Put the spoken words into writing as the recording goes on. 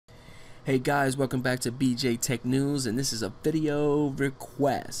Hey guys, welcome back to BJ Tech News, and this is a video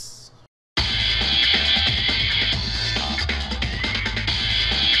request.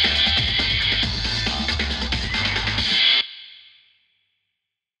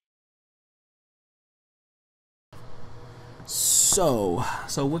 So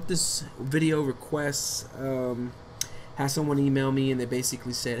with this video request, had someone email me and they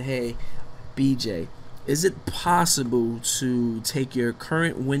basically said, "Hey, BJ, is it possible to take your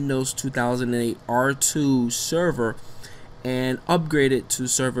current Windows 2008 R2 server and upgrade it to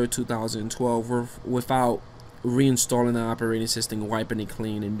server 2012 without reinstalling the operating system, wiping it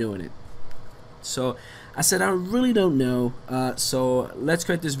clean, and doing it?" So I said, I really don't know. So let's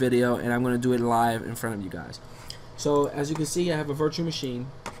create this video, and I'm going to do it live in front of you guys. So as you can see, I have a virtual machine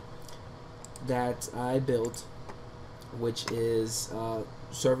that I built, which is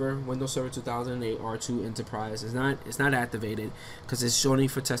Windows Server 2008 R2 Enterprise. It's not activated because it's only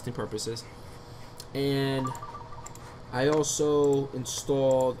for testing purposes. And I also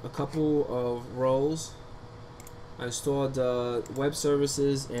installed a couple of roles. I installed web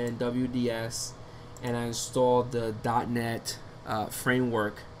services and WDS, and I installed the .NET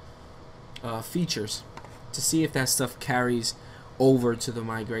framework features to see if that stuff carries over to the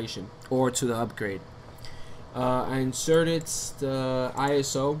migration or to the upgrade. I inserted the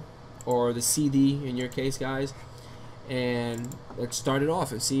ISO or the CD in your case, guys, and let's start it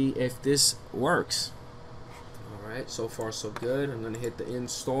off and see if this works. Alright, so far so good. I'm going to hit the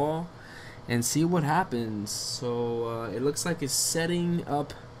install and see what happens. So it looks like it's setting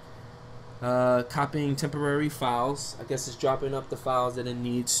up, copying temporary files. I guess it's dropping up the files that it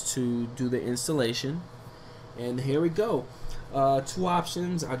needs to do the installation. And here we go. Two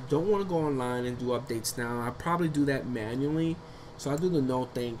options. I don't want to go online and do updates now. I probably do that manually. So I'll do the no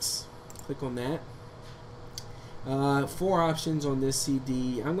thanks. Click on that. Four options on this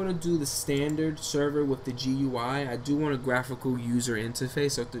CD. I'm going to do the standard server with the GUI. I do want a graphical user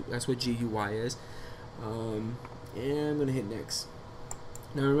interface, so that's what GUI is. And I'm going to hit next.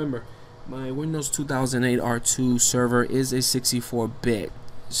 Now remember, my Windows 2008 R2 server is a 64-bit.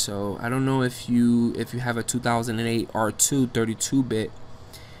 So I don't know if you have a 2008 R2 32-bit.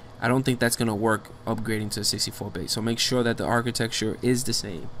 I don't think that's going to work upgrading to 64-bit. So make sure that the architecture is the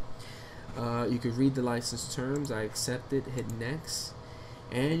same. You can read the license terms. I accept it, hit next,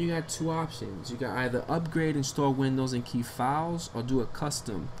 and you got two options. You got either upgrade, install Windows and key files, or do a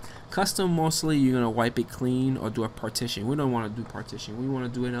custom. Custom, mostly you're gonna wipe it clean, or do a partition. We don't want to do partition. We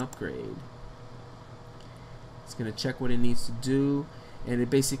want to do an upgrade. It's gonna check what it needs to do, and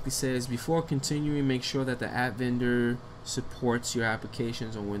it basically says, before continuing, make sure that the app vendor supports your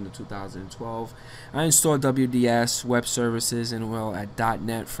applications on Windows 2012. I installed WDS web services and at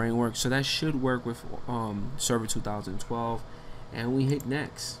 .NET framework, so that should work with Server 2012. And we hit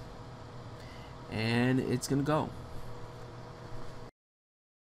next, and it's gonna go.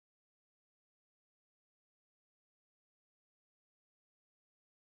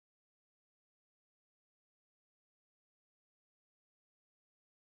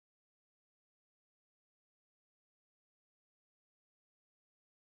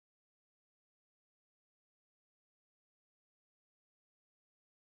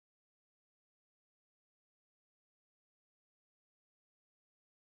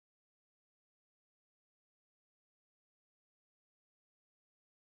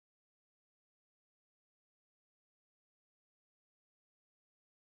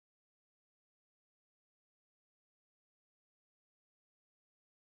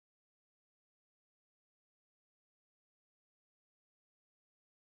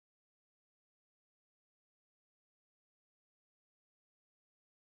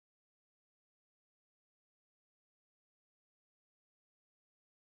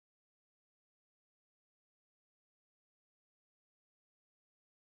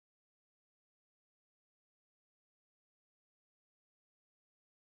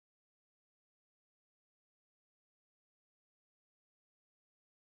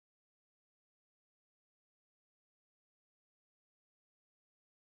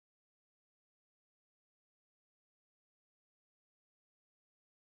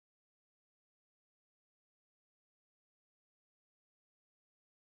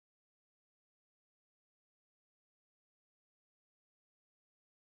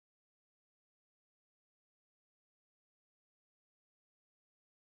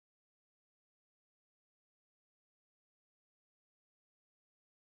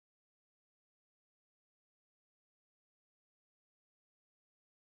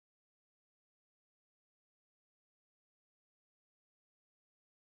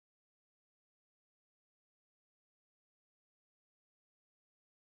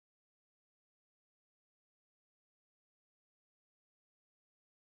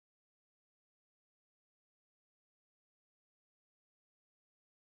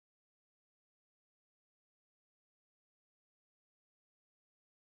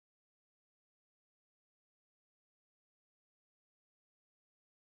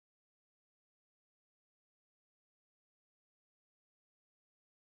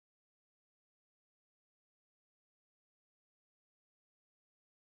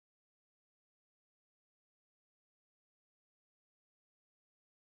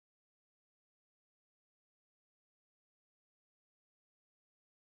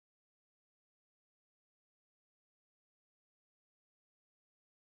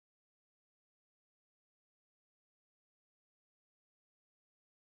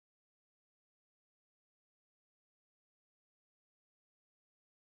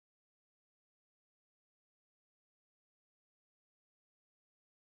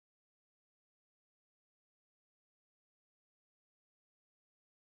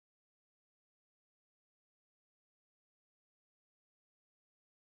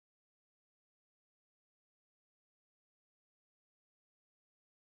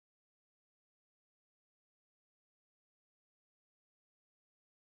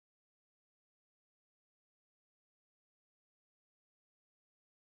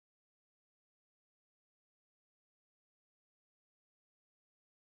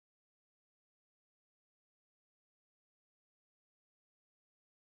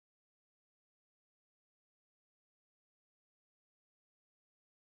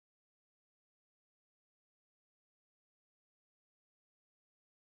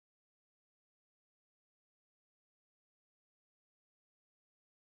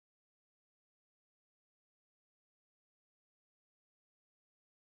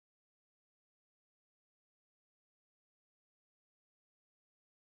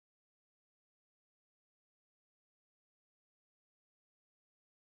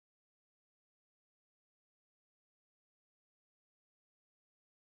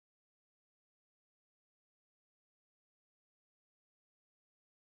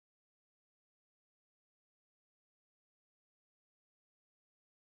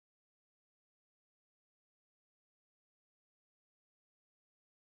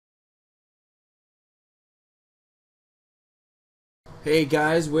 Hey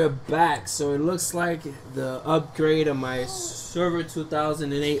guys, we're back. So it looks like the upgrade of my server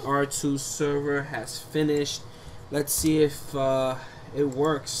 2008 R2 server has finished. Let's see if it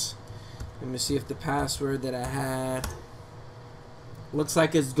works. Let me see if the password that I had looks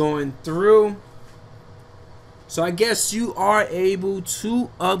like it's going through. So I guess you are able to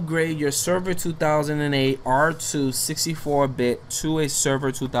upgrade your server 2008 R2 64-bit to a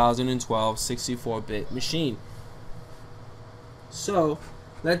server 2012 64-bit machine. So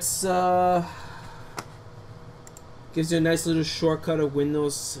let's gives you a nice little shortcut of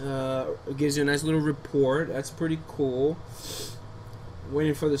Windows. It gives you a nice little report. That's pretty cool.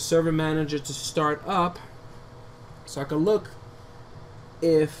 Waiting for the server manager to start up so I can look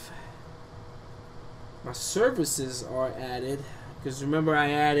if my services are added, because remember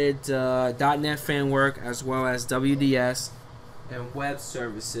I added .NET Framework as well as WDS and web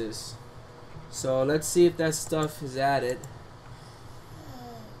services. So let's see if that stuff is added.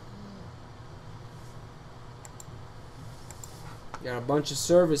 Got a bunch of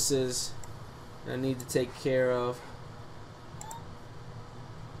services I need to take care of.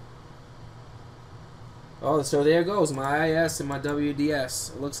 Oh, so there goes my IIS and my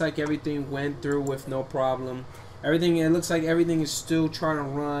WDS. It looks like everything went through with no problem. It looks like everything is still trying to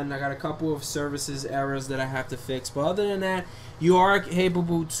run. I got a couple of services errors that I have to fix, but other than that, you are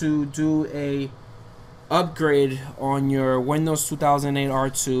capable to do a upgrade on your Windows 2008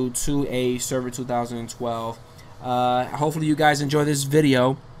 R2 to a server 2012. Hopefully you guys enjoy this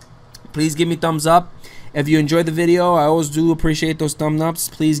video. Please give me thumbs up if you enjoyed the video. I always do appreciate those thumbs ups.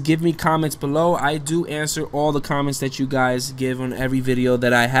 Please give me comments below. I do answer all the comments that you guys give on every video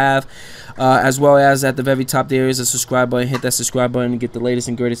that I have, as well as at the very top there is a subscribe button. Hit that subscribe button to get the latest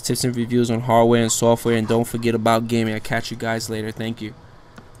and greatest tips and reviews on hardware and software, and don't forget about gaming. I'll catch you guys later. Thank you.